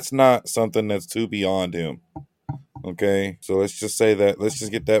 that's not something that's too beyond him. Okay, so let's just say that. Let's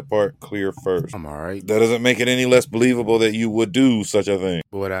just get that part clear first. I'm all right. That doesn't make it any less believable that you would do such a thing.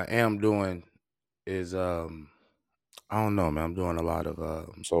 But what I am doing is, I don't know, man. I'm doing a lot of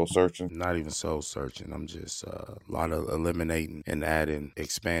Soul searching. Not even soul searching. I'm just a lot of eliminating and adding,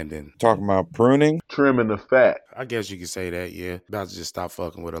 expanding. Talking about pruning, trimming the fat. I guess you could say that. Yeah, about to just stop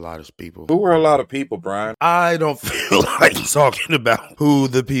fucking with a lot of people. Who are a lot of people, Brian? I don't feel like talking about who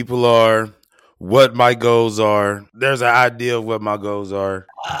the people are, what my goals are. There's an idea of what my goals are.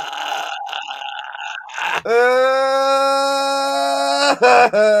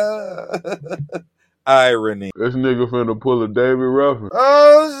 Irony. This nigga finna pull a David Ruffin.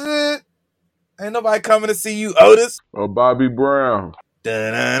 Oh shit! Ain't nobody coming to see you, Otis. Or Bobby Brown.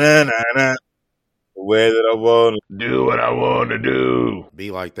 Da-na-na-na-na. The way that I want to do what I want to do.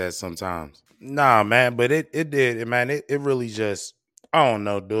 Be like that sometimes. Nah, man, but it did, man. It really just, I don't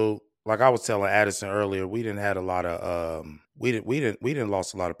know, dude. Like I was telling Addison earlier, we didn't had a lot of we didn't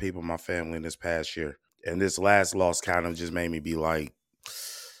lost a lot of people in my family in this past year, and this last loss kind of just made me be like,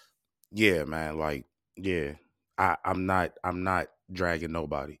 yeah, man, like. Yeah, I'm not dragging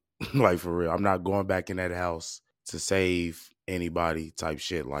nobody. Like for real. I'm not going back in that house to save anybody type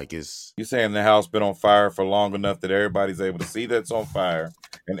shit. Like it's you saying the house been on fire for long enough that everybody's able to see that it's on fire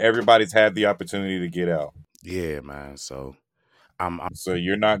and everybody's had the opportunity to get out. Yeah, man. So so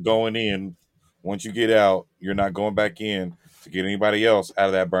you're not going in once you get out, you're not going back in to get anybody else out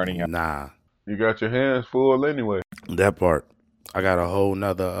of that burning house. Nah. You got your hands full anyway. That part. I got a whole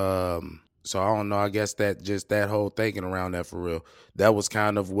nother so I don't know. I guess that just that whole thinking around that for real. That was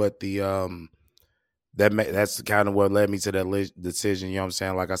kind of what the that's kind of what led me to that decision. You know what I'm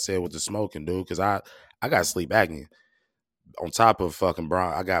saying? Like I said with the smoking, dude, because I got sleep apnea on top of fucking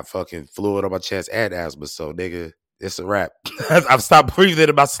bron. I got fucking fluid on my chest and asthma. So nigga, it's a wrap. I've stopped breathing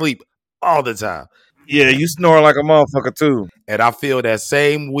in my sleep all the time. Yeah, you snore like a motherfucker too. And I feel that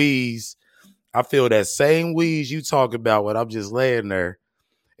same wheeze. I feel that same wheeze you talk about when I'm just laying there.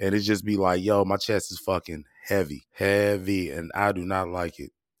 And it just be like, yo, my chest is fucking heavy. And I do not like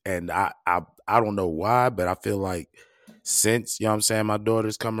it. And I don't know why, but I feel like since, you know what I'm saying, my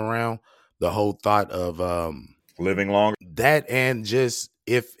daughter's come around, the whole thought of Living longer. that, and just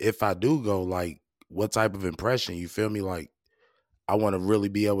if I do go, like, what type of impression, you feel me? Like, I want to really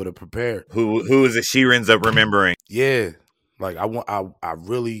be able to prepare. Who is it she ends up remembering? Yeah. Like I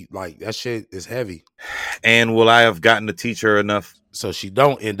really like that shit is heavy. And will I have gotten to teach her enough? So she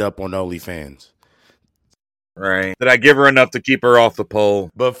don't end up on OnlyFans. Right. Did I give her enough to keep her off the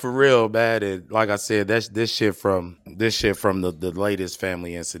pole? But for real, man, and like I said, that's this shit from the latest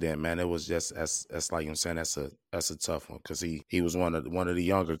family incident, man. It was just that's like I'm saying, that's a tough one because he was one of the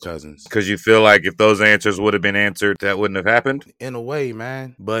younger cousins. Because you feel like if those answers would have been answered, that wouldn't have happened? In a way,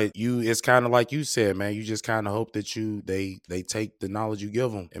 man. But it's kind of like you said, man. You just kind of hope that they take the knowledge you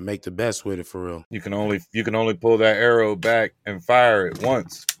give them and make the best with it for real. You can only pull that arrow back and fire it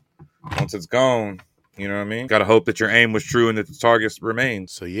once. Once it's gone. You know what I mean? Gotta hope that your aim was true and that the target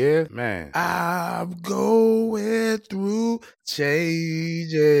remains. So yeah, man. I'm going through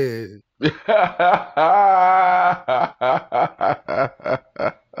changes. Hey,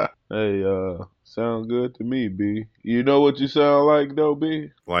 sound good to me, B. You know what you sound like though,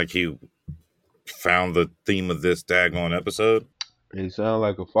 B? Like he found the theme of this daggone episode. He sound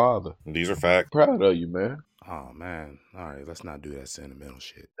like a father. These are facts. Proud of you, man. Oh man. All right, let's not do that sentimental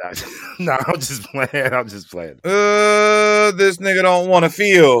shit. No, I'm just playing. I'm just playing. This nigga don't want to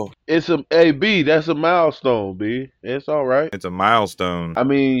feel. It's a B. That's a milestone, B. It's all right. It's a milestone. I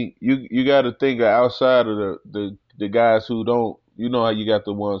mean, you got to think outside of the guys who don't. You know how you got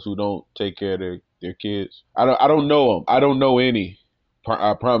the ones who don't take care of their kids. I don't know them. I don't know any.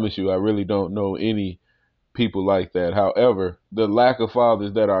 I promise you, I really don't know any people like that. However, the lack of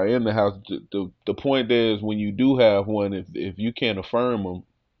fathers that are in the house, the point is when you do have one, if you can't affirm them,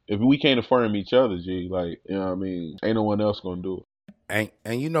 if we can't affirm each other, G, like, you know what I mean, ain't no one else gonna do it.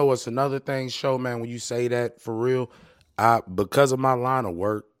 And you know what's another thing, show, man, when you say that for real, because of my line of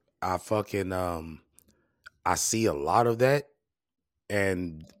work, I fucking I see a lot of that,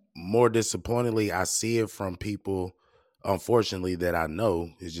 and more disappointingly, I see it from people, unfortunately, that I know.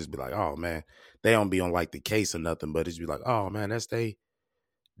 It's just be like, oh man, they don't be on like the case or nothing, but it's be like, oh man, that's they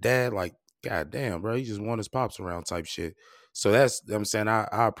dad. Like, god damn, bro, he just want his pops around type shit. So that's, you know what I'm saying,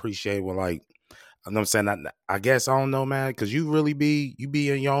 I appreciate when, like, you know what I'm saying, I guess, I don't know, man, because you really you be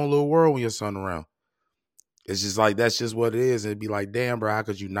in your own little world when your son around. It's just like, that's just what it is. And it'd be like, damn, bro, how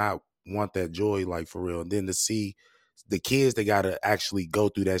could you not want that joy, like, for real? And then to see the kids that got to actually go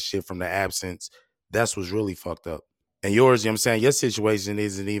through that shit from the absence, that's what's really fucked up. And yours, you know what I'm saying, your situation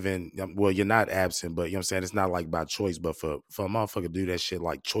isn't even, well, you're not absent, but you know what I'm saying, it's not like by choice, but for a motherfucker to do that shit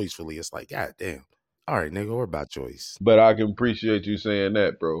like choicefully, it's like, god damn. All right, nigga, we're about choice. But I can appreciate you saying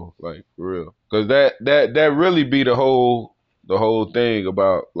that, bro. Like, for real. Because that really be the whole thing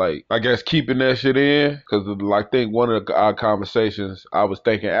about, like, I guess keeping that shit in. Because I think one of our conversations, I was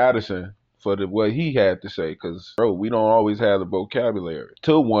thanking Addison for what he had to say. Because, bro, we don't always have the vocabulary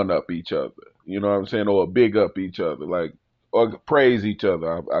to one-up each other. You know what I'm saying? Or big up each other. Like, or praise each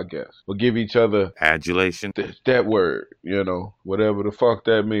other, I guess. Or give each other adulation. That word, you know, whatever the fuck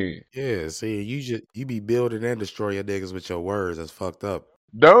that means. Yeah, see, you be building and destroy your niggas with your words. That's fucked up.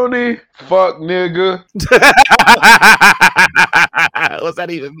 Don't he? Fuck nigga. What's that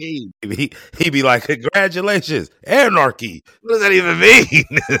even mean? He be like, congratulations, anarchy. What does that even mean?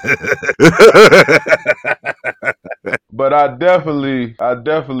 But I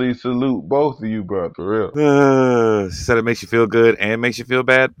definitely salute both of you, bro, for real. She said it makes you feel good and makes you feel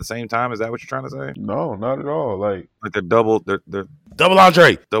bad at the same time. Is that what you're trying to say? No, not at all. Like they're double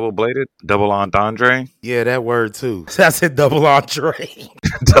andre, double bladed, double entendre. Yeah, that word too. I said double andre.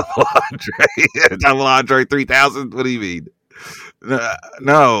 Double andre, double andre 3000. What do you mean?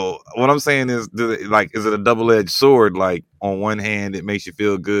 No, what I'm saying is, is it a double-edged sword? Like, on one hand, it makes you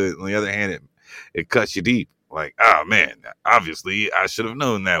feel good. On the other hand, it cuts you deep. Like, oh man, obviously I should have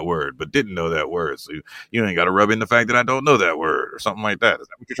known that word, but didn't know that word. So you ain't got to rub in the fact that I don't know that word or something like that. Is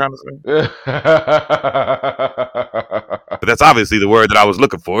that what you're trying to say? But that's obviously the word that I was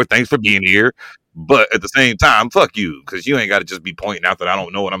looking for. Thanks for being here. But at the same time, fuck you, because you ain't got to just be pointing out that I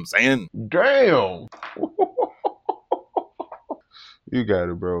don't know what I'm saying. Damn. You got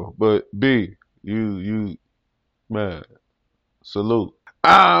it, bro. But B, You man, salute.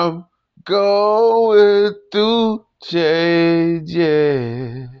 I'm going through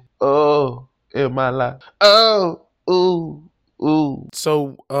changes. Oh, in my life. Oh, ooh, ooh.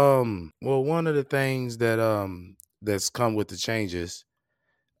 So, well, one of the things that that's come with the changes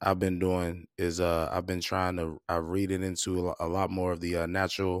I've been doing is I've been trying to read it into a lot more of the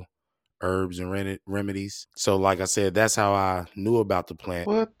natural herbs and remedies. So, like I said, that's how I knew about the plant.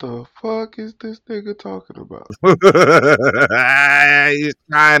 What the fuck is this nigga talking about? He's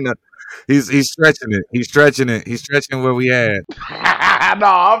trying to. He's stretching it. He's stretching it. He's stretching where we at. No,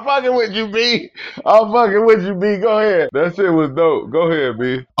 I'm fucking with you, B. I'm fucking with you, B. Go ahead. That shit was dope. Go ahead,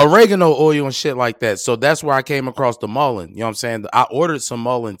 B. Oregano oil and shit like that. So that's where I came across the mullein. You know what I'm saying? I ordered some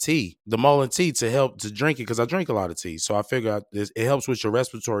mullein tea, the mullein tea to help to drink it because I drink a lot of tea. So I figure it helps with your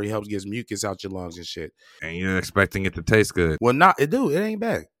respiratory, helps get mucus out your lungs and shit. And you're expecting it to taste good. Well, it ain't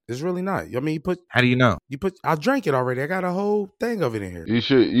bad. It's really not. I mean, How do you know? I drank it already. I got a whole thing of it in here. You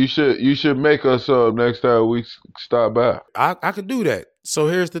should make us up next time we stop by. I could do that. So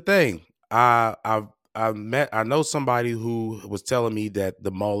here's the thing. I know somebody who was telling me that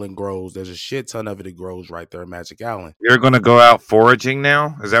the mullein grows. There's a shit ton of it that grows right there in Magic Island. You're gonna go out foraging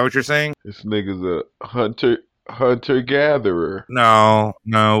now? Is that what you're saying? This nigga's a hunter gatherer. No.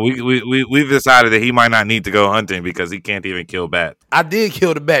 We've decided that he might not need to go hunting because he can't even kill bats. I did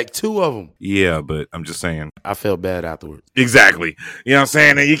kill the bat, 2 of them. Yeah, but I'm just saying. I felt bad afterwards. Exactly. You know what I'm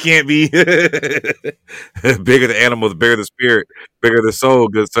saying? And you can't be bigger the animal, the bigger the spirit, bigger the soul,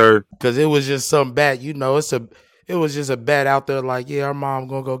 good sir. Because it was just some bat, it was just a bat out there like, yeah, our mom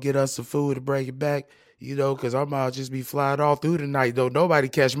gonna go get us some food to bring it back. Because our mom just be flying all through the night. Though nobody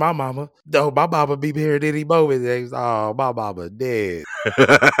catch my mama. Though my mama be here at any moment. Oh, my mama dead. Threw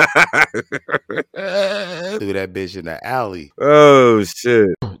that bitch in the alley. Oh shit.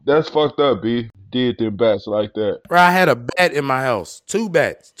 That's fucked up, B. Did them bats like that. Bro, I had a bat in my house. 2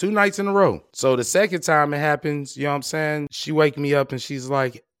 bats. 2 nights in a row. So the second time it happens, you know what I'm saying? She wake me up and she's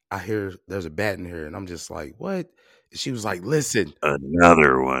like, I hear there's a bat in here. And I'm just like, what? She was like, listen.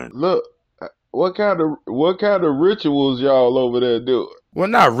 Another one. Look, what kind of rituals y'all over there doing? Well,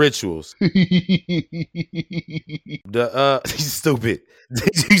 not rituals. He's stupid.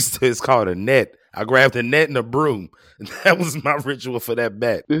 It's called a net. I grabbed a net and a broom. That was my ritual for that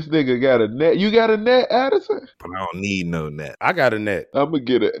bat. This nigga got a net. You got a net, Addison? But I don't need no net. I got a net. I'm gonna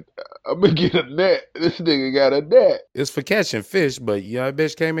get a net. This nigga got a net. It's for catching fish, but that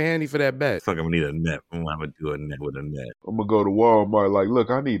bitch came in handy for that bat. Fuck, I'm gonna need a net. I'm gonna do a net with a net. I'm gonna go to Walmart. Like, look,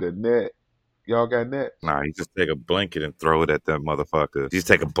 I need a net. Y'all got nets? Nah, you just take a blanket and throw it at that motherfucker. You just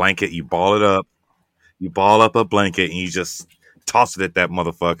take a blanket, you ball it up. You ball up a blanket and you just toss it at that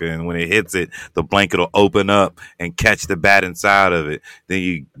motherfucker. And when it hits it, the blanket will open up and catch the bat inside of it. Then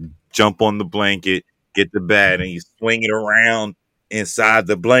you jump on the blanket, get the bat, and you swing it around inside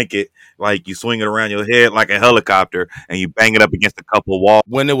the blanket. Like you swing it around your head like a helicopter and you bang it up against a couple walls.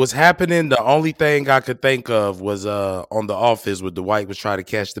 When it was happening, the only thing I could think of was on The Office where Dwight was trying to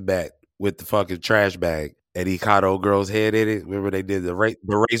catch the bat with the fucking trash bag. And he caught old girl's head in it. Remember they did the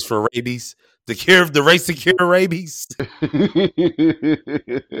race for rabies? The race to cure rabies? That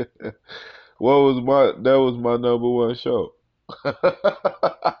was my number one show.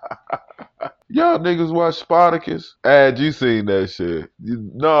 Y'all niggas watch Spartacus? Ad, you seen that shit.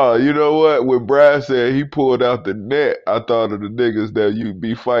 Nah, you know what? When Brad said he pulled out the net, I thought of the niggas that you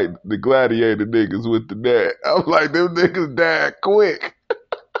be fighting, the gladiator niggas with the net. I was like, them niggas died quick.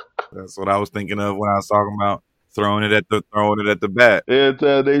 That's what I was thinking of when I was talking about throwing it at the bat. Every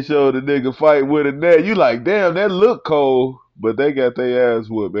time they show the nigga fight with a net, you like, damn, that look cold. But they got their ass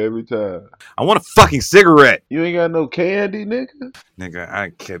whooped every time. I want a fucking cigarette. You ain't got no candy, nigga? Nigga,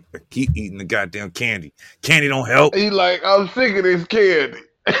 I keep eating the goddamn candy. Candy don't help. He like, I'm sick of this candy.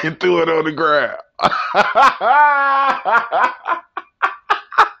 And threw it on the ground.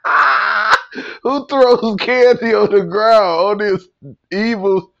 Who throws candy on the ground on this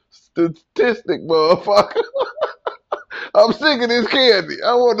evil statistic, motherfucker? I'm sick of this candy.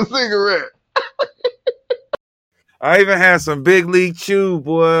 I want a cigarette. I even had some Big League Chew,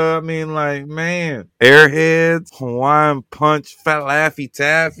 boy. I mean, like, man. Airheads, Hawaiian Punch, Fat Laffy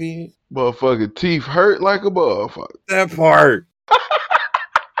Taffy. Motherfucking teeth hurt like a motherfucker. That part.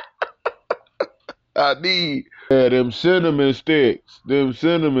 I need them cinnamon sticks.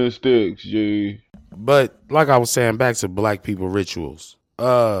 G. But like I was saying, back to black people rituals.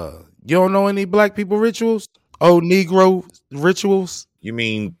 You don't know any black people rituals? Oh, Negro rituals? You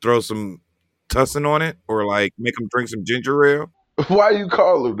mean throw some tussin on it, or like make them drink some ginger ale? Why you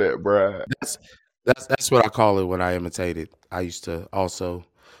call him that, Brian? That's what I call it when I imitate it. I used to also,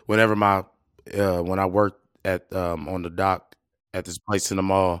 whenever when I worked at on the dock at this place in the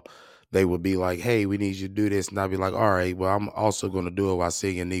mall, they would be like, "Hey, we need you to do this," and I'd be like, "All right, well, I'm also going to do it while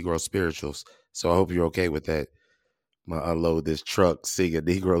singing Negro spirituals." So I hope you're okay with that. I'm gonna unload this truck singing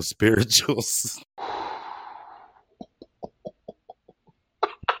Negro spirituals.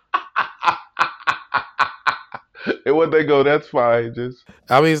 And what they go, that's fine. Just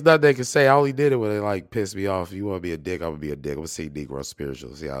I mean, it's nothing they can say. I only did it when they like pissed me off. If you want to be a dick, I'm gonna be a dick. I'm gonna sing Negro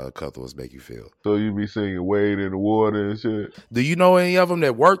spirituals. See how the Cuthos make you feel. so you be singing "Wade in the Water" and shit. Do you know any of them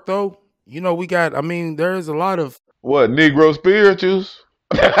that work though? You know, we got. I mean, there is a lot of. What Negro spirituals?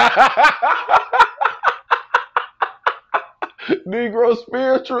 Negro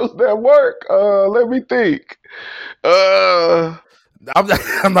spirituals that work. Let me think. I'm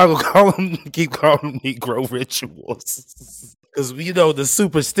not gonna call them. Keep calling them Negro rituals because you know the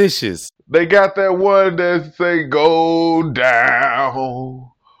superstitious. They got that one that say "Go down,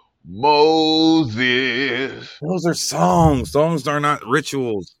 Moses." Those are songs. Songs are not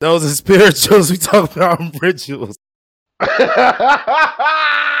rituals. Those are spirituals. We talk about rituals.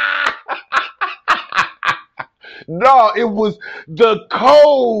 No, it was the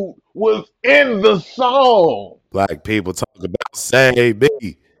code was in the song. Black people talk about save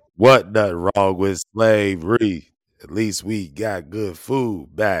me. What nothing wrong with slavery? At least we got good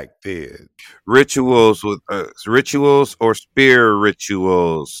food back then. Rituals with rituals or spear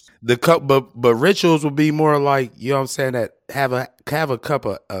rituals. The cup, but rituals would be more like, you know what I'm saying, that have a cup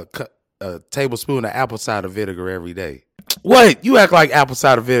of a tablespoon of apple cider vinegar every day. What? You act like apple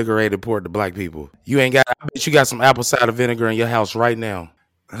cider vinegar ain't important to black people. You ain't got. I bet you got some apple cider vinegar in your house right now.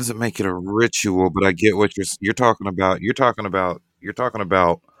 That doesn't make it a ritual, but I get what you're talking about. You're talking about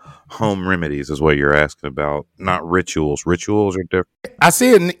home remedies is what you're asking about, not rituals. Rituals are different. I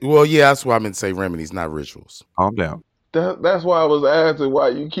see it. Well, yeah, that's why I meant to say remedies, not rituals. Calm down. That's why I was asking why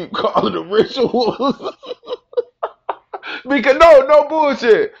you keep calling them rituals. Because no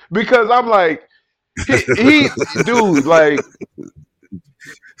bullshit. Because I'm like, he dude, like,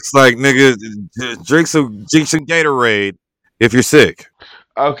 It's like, nigga, drink some Gatorade if you're sick.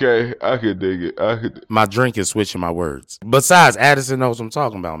 okay, I could dig it. My drink is switching my words. Besides, Addison knows what I'm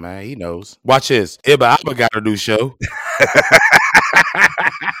talking about, man. He knows. Watch this. Ibba Abba got a new show.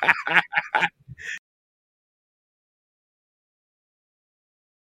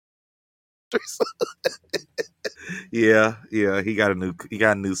 Yeah, he got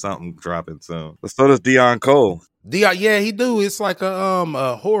a new something dropping soon. But so does Dion Cole. Yeah, he do. It's like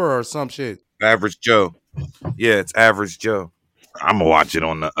a horror or some shit. Average Joe. Yeah, it's Average Joe. I'm gonna watch it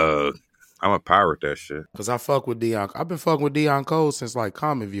on the I'm gonna pirate that shit. Cause I fuck with Dion. I've been fucking with Dion Cole since like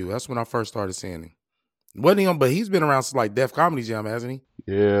Common View. That's when I first started seeing him. Wasn't he on? But he's been around since like Def Comedy Jam, hasn't he?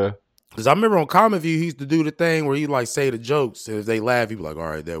 Yeah. Cause I remember on Common View he used to do the thing where he like say the jokes, and if they laugh, he'd be like, "All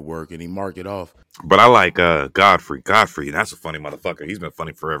right, that worked," and he mark it off. But I like Godfrey. Godfrey, that's a funny motherfucker. He's been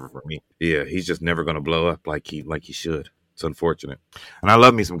funny forever for me. Yeah, he's just never gonna blow up like he should. It's unfortunate. And I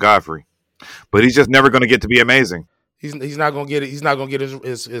love me some Godfrey. But he's just never gonna get to be amazing. He's not gonna get it. He's not gonna get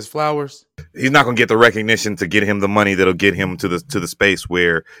his flowers. He's not gonna get the recognition to get him the money that'll get him to the space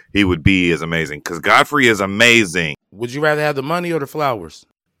where he would be as amazing. Because Godfrey is amazing. Would you rather have the money or the flowers?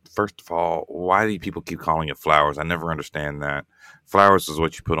 First of all, why do people keep calling it flowers? I never understand that. Flowers is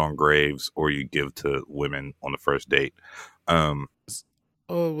what you put on graves or you give to women on the first date. Oh,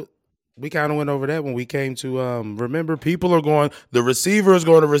 we kind of went over that when we came to remember, people are going, the receiver is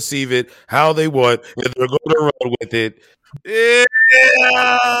going to receive it how they want, and they're going to run with it. Yeah.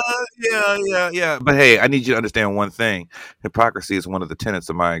 But hey, I need you to understand one thing. Hypocrisy is one of the tenets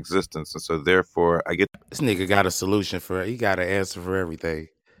of my existence. And so therefore I get This nigga got a solution for it. He got an answer for everything.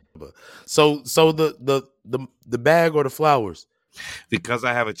 So the bag or the flowers? because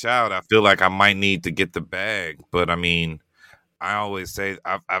I have a child, I feel like I might need to get the bag. But I mean, I always say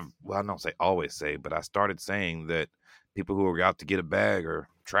well, I don't say always say, but I started saying that people who are out to get a bag are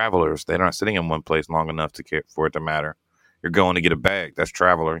travelers. They're not sitting in one place long enough to care for it to matter. You're going to get a bag. That's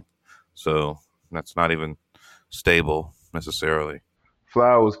traveling. So that's not even stable necessarily.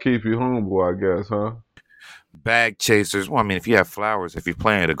 Flowers keep you humble, I guess, huh? Bag chasers. Well, I mean, if you have flowers, if you're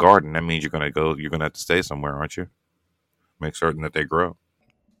planting a garden, that means you're gonna have to stay somewhere, aren't you? Make certain that they grow.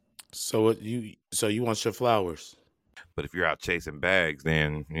 So you want your flowers? But if you're out chasing bags,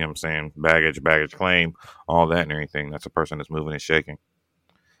 then you know what I'm saying, baggage claim, all that and everything. That's a person that's moving and shaking.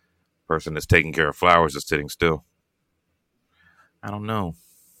 Person that's taking care of flowers is sitting still. I don't know.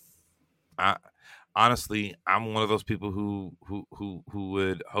 I honestly, I'm one of those people who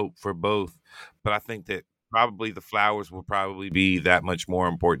would hope for both, but I think that probably the flowers will probably be that much more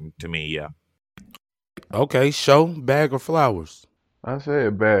important to me. Yeah. Okay, show bag or flowers. I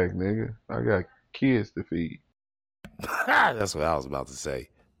said bag, nigga. I got kids to feed. That's what I was about to say.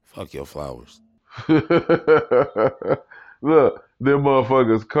 Fuck your flowers. Look, them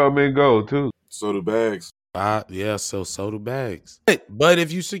motherfuckers come and go too. So do bags. Yeah, so do bags. But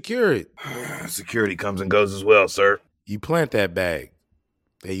if you secure it, Security comes and goes as well, sir. you plant that bag,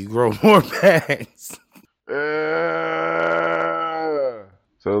 then you grow more bags.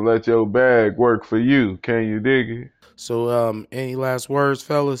 So let your bag work for you. Can you dig it? So, any last words,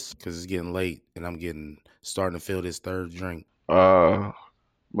 fellas? Because it's getting late, and I'm starting to feel this third drink. Man,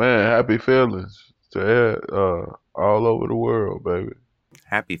 happy feelings to all over the world, baby.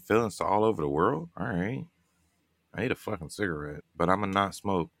 Happy feelings to all over the world? All right. I need a fucking cigarette, but I'm going to not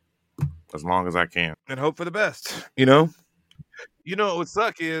smoke as long as I can. And hope for the best, you know? You know what would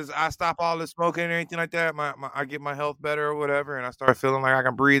suck is I stop all the smoking and anything like that. I get my health better or whatever, and I start feeling like I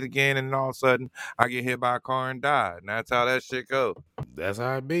can breathe again, and then all of a sudden I get hit by a car and die. And that's how that shit go. That's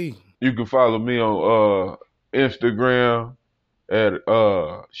how it be. You can follow me on Instagram at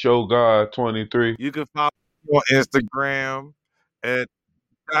ShowGod23. You can follow me on Instagram at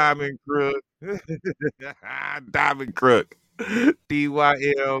Diamond Crook. Diamond Crook.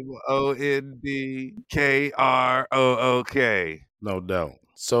 DYMONDKROOK. No doubt.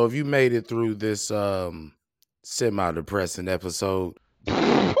 So if you made it through this semi-depressing episode,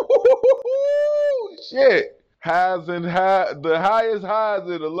 shit. The highest highs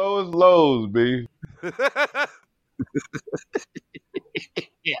and the lowest lows, B.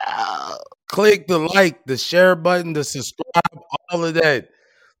 yeah, click the like, the share button, the subscribe, all of that.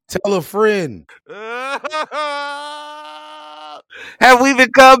 Tell a friend. Have we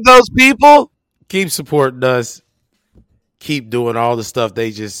become those people? Keep supporting us. Keep doing all the stuff they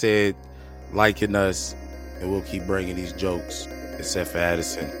just said, liking us, and we'll keep bringing these jokes, except for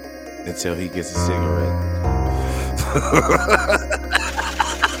Addison, until he gets a cigarette.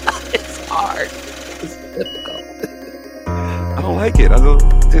 It's hard. It's difficult. I don't like it. I go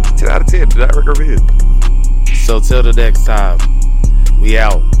 10 out of 10. Did I recommend? So till the next time, we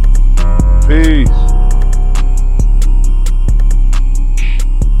out. Peace.